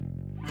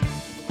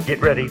Get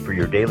ready for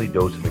your daily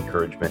dose of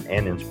encouragement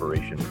and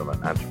inspiration from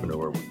an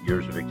entrepreneur with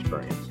years of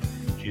experience.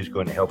 She is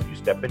going to help you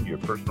step into your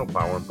personal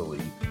power and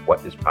believe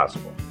what is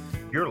possible.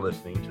 You're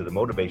listening to the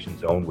Motivation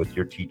Zone with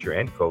your teacher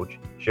and coach,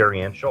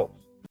 Sherry Ann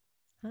Schultz.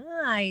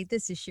 Hi,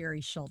 this is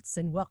Sherry Schultz,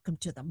 and welcome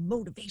to the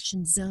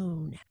Motivation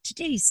Zone.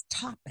 Today's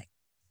topic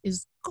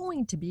is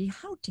going to be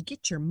how to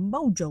get your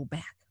mojo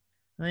back.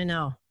 I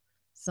know,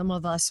 some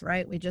of us,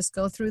 right? We just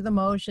go through the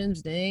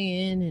motions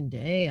day in and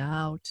day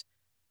out.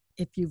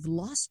 If you've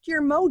lost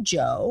your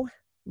mojo,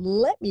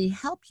 let me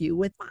help you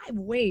with 5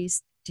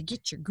 ways to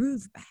get your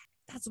groove back.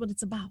 That's what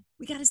it's about.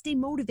 We got to stay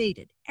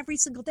motivated every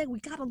single day.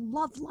 We got to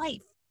love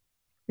life.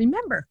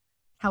 Remember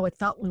how it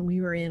felt when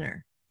we were in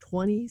our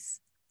 20s?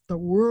 The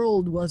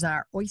world was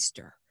our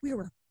oyster. We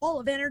were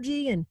full of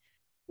energy and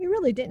we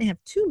really didn't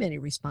have too many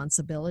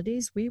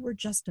responsibilities. We were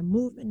just a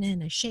moving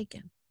and a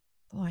shaking.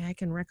 Boy, I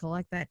can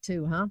recollect that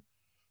too, huh?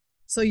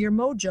 So your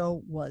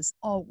mojo was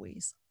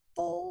always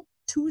full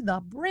to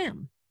the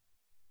brim.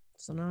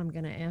 So now I'm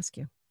going to ask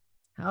you,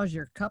 how's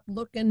your cup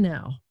looking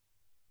now?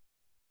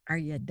 Are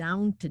you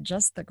down to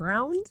just the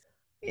ground?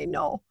 I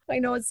know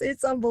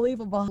it's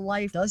unbelievable.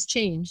 Life does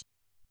change.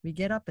 We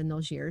get up in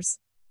those years.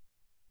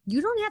 You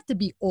don't have to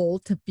be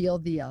old to feel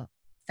the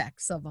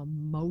effects of a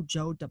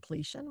mojo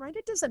depletion, right?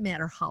 It doesn't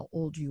matter how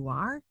old you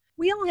are.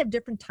 We all have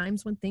different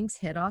times when things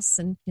hit us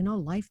and,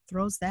 life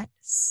throws that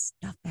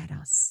stuff at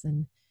us.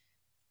 And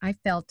I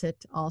felt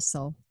it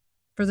also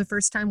for the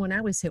first time when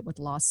I was hit with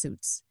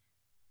lawsuits,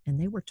 and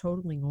they were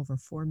totaling over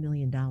 $4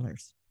 million.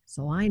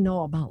 So I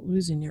know about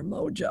losing your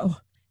mojo.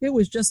 It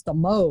was just a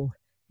mo,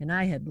 and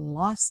I had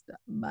lost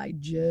my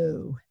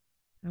Joe.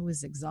 I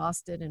was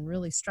exhausted and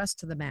really stressed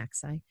to the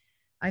max.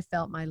 I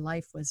felt my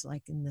life was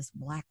like in this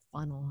black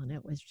funnel, and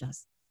it was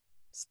just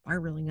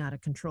spiraling out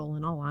of control,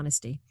 in all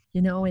honesty.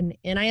 And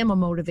I am a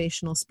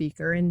motivational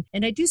speaker, and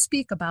I do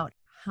speak about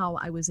how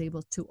I was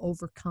able to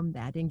overcome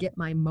that and get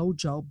my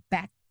mojo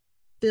back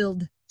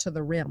filled to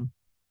the rim.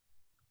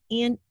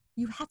 And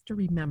you have to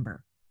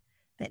remember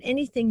that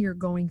anything you're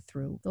going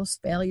through, those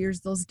failures,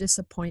 those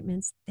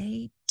disappointments,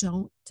 they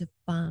don't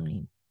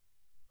define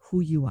who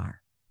you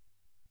are.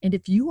 And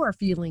if you are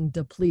feeling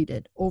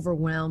depleted,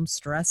 overwhelmed,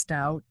 stressed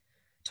out,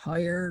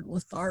 tired,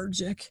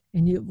 lethargic,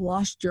 and you've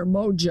lost your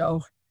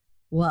mojo,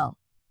 well,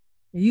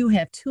 you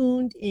have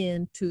tuned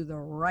in to the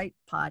right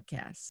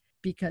podcast,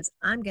 because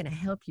I'm going to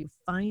help you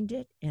find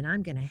it and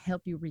I'm going to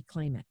help you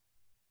reclaim it.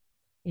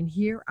 And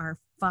here are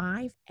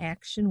 5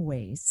 action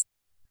ways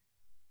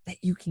that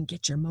you can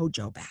get your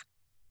mojo back.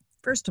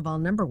 First of all,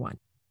 number 1,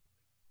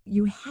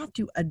 you have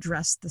to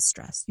address the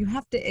stress. You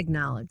have to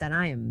acknowledge that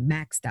I am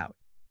maxed out.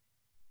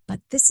 But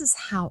this is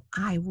how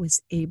I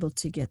was able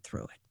to get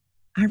through it.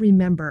 I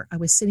remember I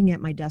was sitting at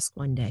my desk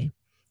one day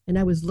and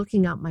I was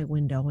looking out my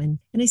window and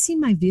I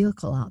seen my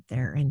vehicle out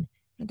there and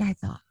I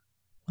thought,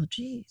 well,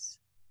 geez,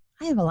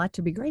 I have a lot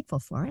to be grateful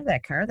for. I have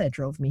that car that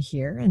drove me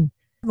here and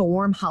I have a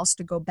warm house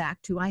to go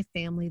back to. I have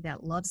family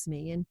that loves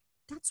me. And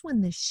that's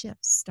when the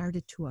shift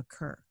started to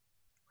occur,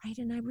 right?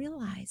 And I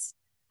realized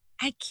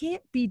I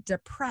can't be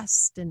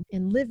depressed and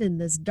live in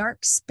this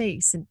dark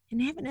space and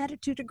have an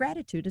attitude of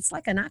gratitude. It's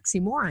like an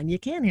oxymoron. You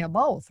can't have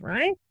both,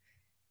 right?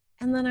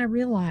 And then I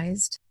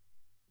realized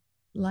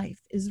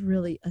life is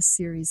really a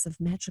series of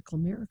magical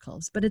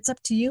miracles, but it's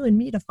up to you and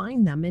me to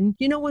find them. And,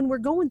 when we're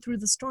going through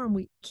the storm,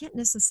 we can't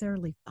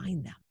necessarily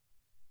find them.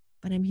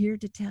 But I'm here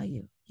to tell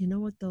you, you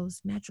know what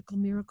those magical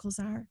miracles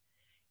are?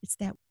 It's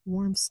that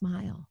warm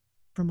smile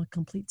from a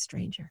complete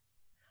stranger.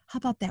 How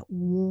about that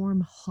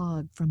warm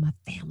hug from a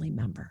family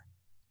member?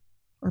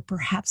 Or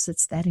perhaps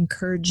it's that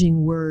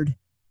encouraging word,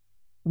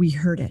 we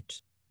heard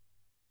it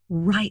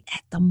right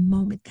at the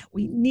moment that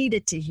we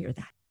needed to hear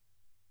that.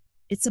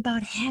 It's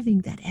about having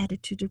that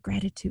attitude of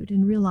gratitude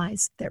and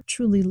realize that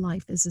truly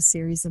life is a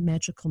series of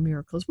magical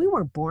miracles. We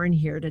weren't born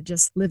here to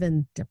just live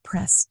in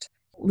depressed,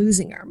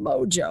 losing our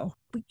mojo.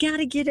 We got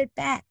to get it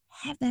back.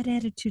 Have that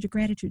attitude of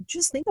gratitude.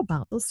 Just think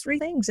about those 3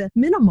 things, a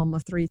minimum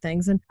of 3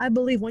 things. And I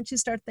believe once you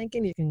start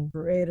thinking, you can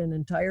create an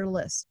entire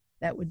list.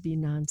 That would be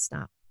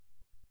nonstop.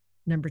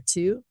 Number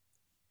 2,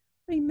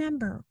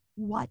 remember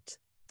what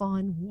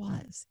fun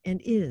was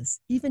and is,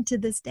 even to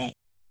this day.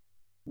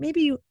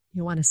 Maybe you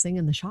want to sing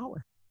in the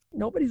shower.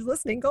 Nobody's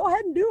listening. Go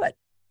ahead and do it.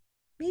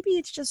 Maybe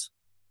it's just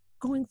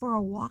going for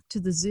a walk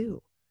to the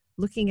zoo,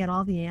 looking at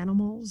all the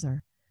animals,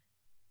 or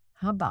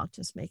how about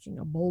just making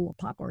a bowl of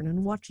popcorn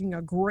and watching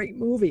a great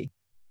movie?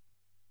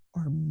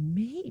 Or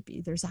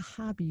maybe there's a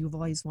hobby you've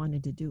always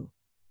wanted to do.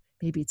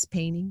 Maybe it's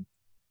painting.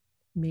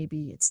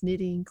 Maybe it's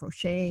knitting,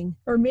 crocheting,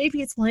 or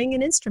maybe it's playing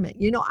an instrument.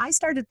 I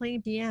started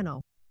playing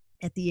piano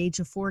at the age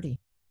of 40.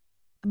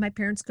 And my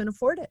parents couldn't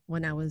afford it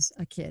when I was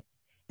a kid.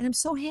 And I'm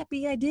so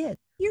happy I did.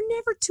 You're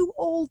never too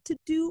old to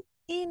do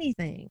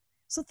anything.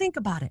 So think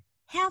about it.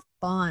 Have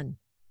fun.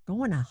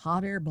 Go on a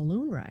hot air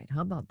balloon ride.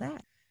 How about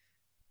that?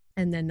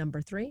 And then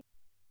number 3,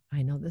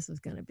 I know this is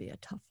going to be a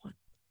tough one.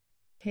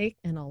 Take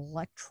an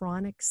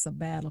electronic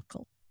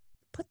sabbatical.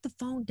 Put the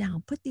phone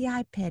down. Put the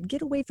iPad.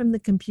 Get away from the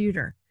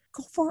computer.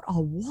 Go for a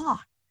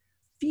walk.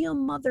 Feel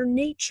Mother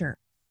Nature.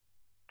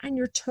 on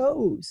your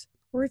toes.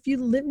 Or if you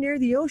live near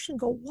the ocean,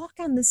 go walk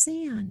on the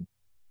sand.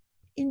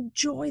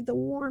 Enjoy the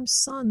warm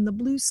sun, the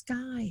blue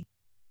sky,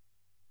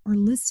 or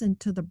listen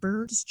to the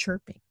birds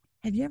chirping.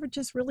 Have you ever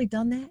just really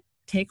done that?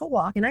 Take a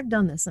walk, and I've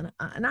done this, and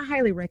I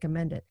highly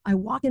recommend it. I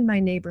walk in my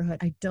neighborhood.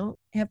 I don't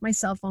have my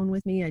cell phone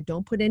with me. I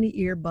don't put any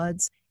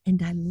earbuds,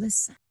 and I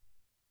listen.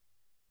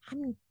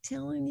 I'm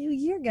telling you,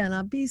 you're going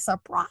to be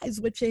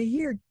surprised what you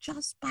hear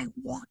just by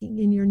walking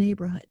in your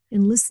neighborhood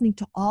and listening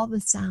to all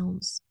the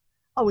sounds.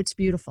 Oh, it's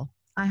beautiful.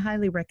 I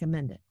highly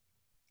recommend it.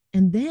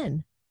 And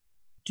then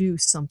do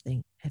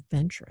something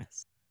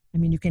adventurous. I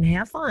mean, you can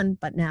have fun,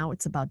 but now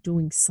it's about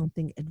doing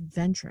something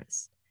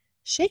adventurous.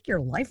 Shake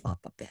your life up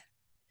a bit.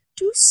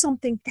 Do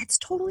something that's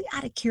totally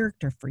out of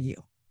character for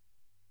you.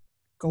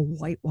 Go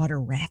whitewater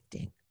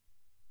rafting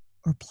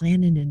or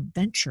plan an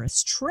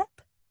adventurous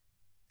trip.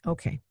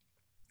 Okay,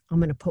 I'm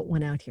going to put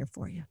one out here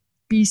for you.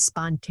 Be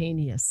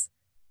spontaneous.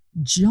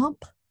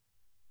 Jump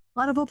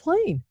out of a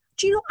plane.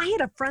 Do you know, I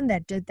had a friend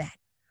that did that.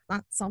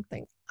 Not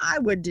something I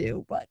would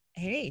do, but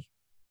hey,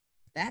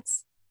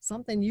 that's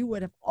something you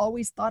would have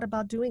always thought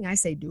about doing. I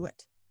say do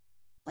it.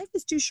 Life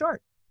is too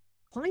short.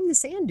 Climb the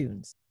sand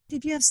dunes.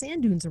 If you have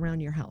sand dunes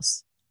around your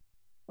house,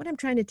 what I'm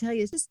trying to tell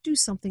you is just do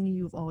something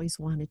you've always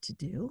wanted to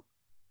do.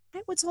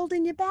 Right? What's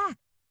holding you back?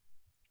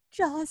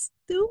 Just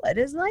do it,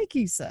 as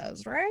Nike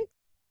says, right?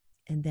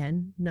 And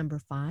then number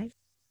 5, you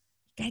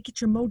got to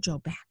get your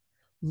mojo back.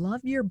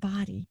 Love your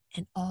body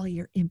and all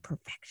your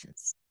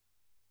imperfections.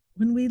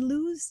 When we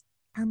lose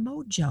our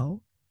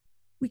mojo,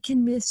 we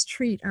can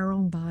mistreat our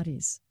own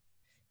bodies,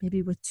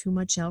 maybe with too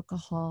much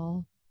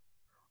alcohol,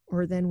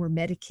 or then we're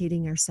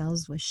medicating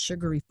ourselves with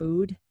sugary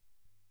food.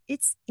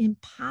 It's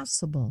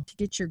impossible to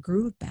get your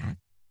groove back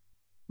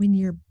when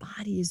your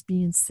body is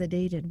being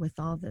sedated with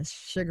all this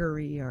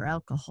sugary or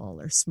alcohol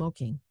or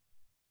smoking.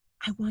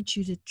 I want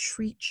you to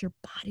treat your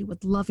body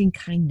with loving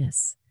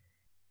kindness.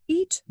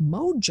 Eat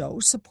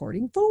mojo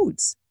supporting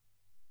foods.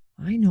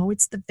 I know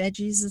it's the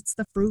veggies, it's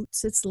the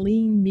fruits, it's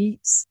lean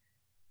meats.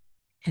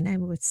 And I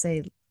would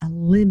say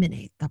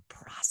eliminate the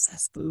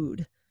processed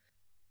food.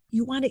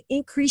 You want to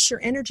increase your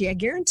energy. I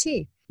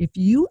guarantee if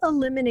you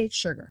eliminate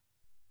sugar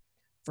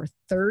for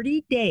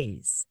 30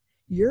 days,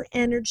 your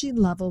energy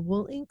level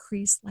will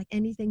increase like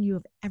anything you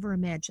have ever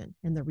imagined.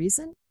 And the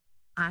reason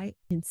I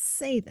can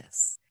say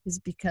this is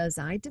because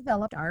I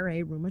developed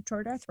RA,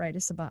 rheumatoid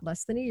arthritis, about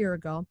less than a year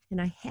ago,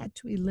 and I had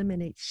to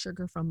eliminate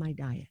sugar from my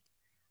diet.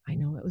 I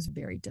know it was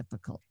very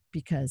difficult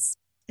because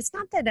it's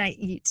not that I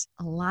eat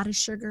a lot of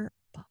sugar,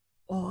 but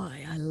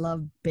boy, I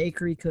love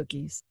bakery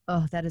cookies.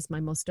 Oh, that is my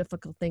most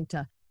difficult thing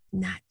to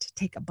not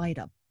take a bite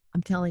of.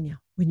 I'm telling you,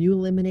 when you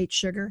eliminate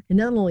sugar, and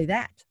not only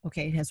that,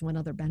 okay, it has one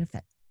other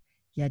benefit.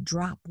 You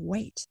drop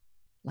weight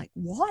like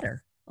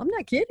water. I'm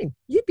not kidding.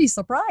 You'd be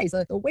surprised.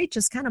 The weight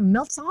just kind of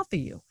melts off of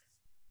you.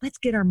 Let's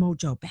get our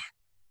mojo back.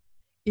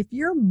 If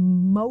your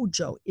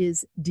mojo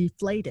is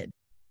deflated,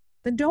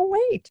 then don't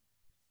wait.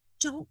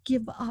 Don't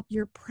give up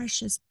your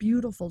precious,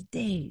 beautiful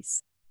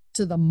days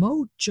to the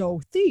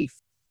mojo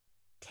thief.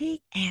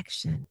 Take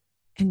action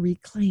and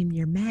reclaim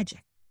your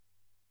magic.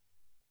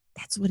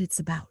 That's what it's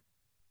about.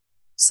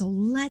 So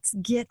let's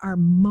get our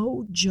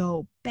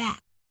mojo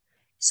back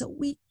so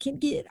we can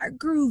get our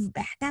groove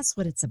back. That's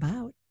what it's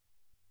about.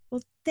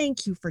 Well,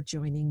 thank you for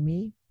joining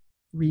me.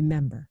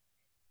 Remember,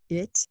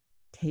 it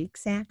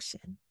takes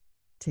action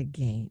to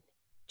gain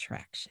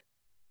traction.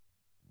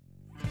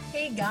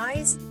 Hey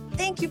guys,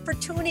 thank you for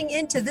tuning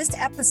into this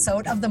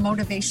episode of the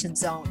Motivation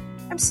Zone.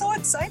 I'm so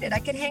excited I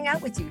could hang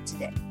out with you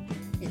today.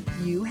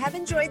 If you have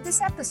enjoyed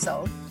this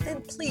episode,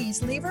 then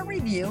please leave a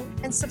review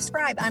and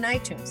subscribe on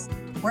iTunes,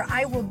 where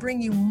I will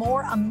bring you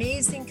more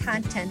amazing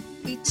content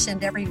each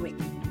and every week.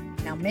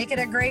 Now make it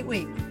a great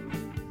week.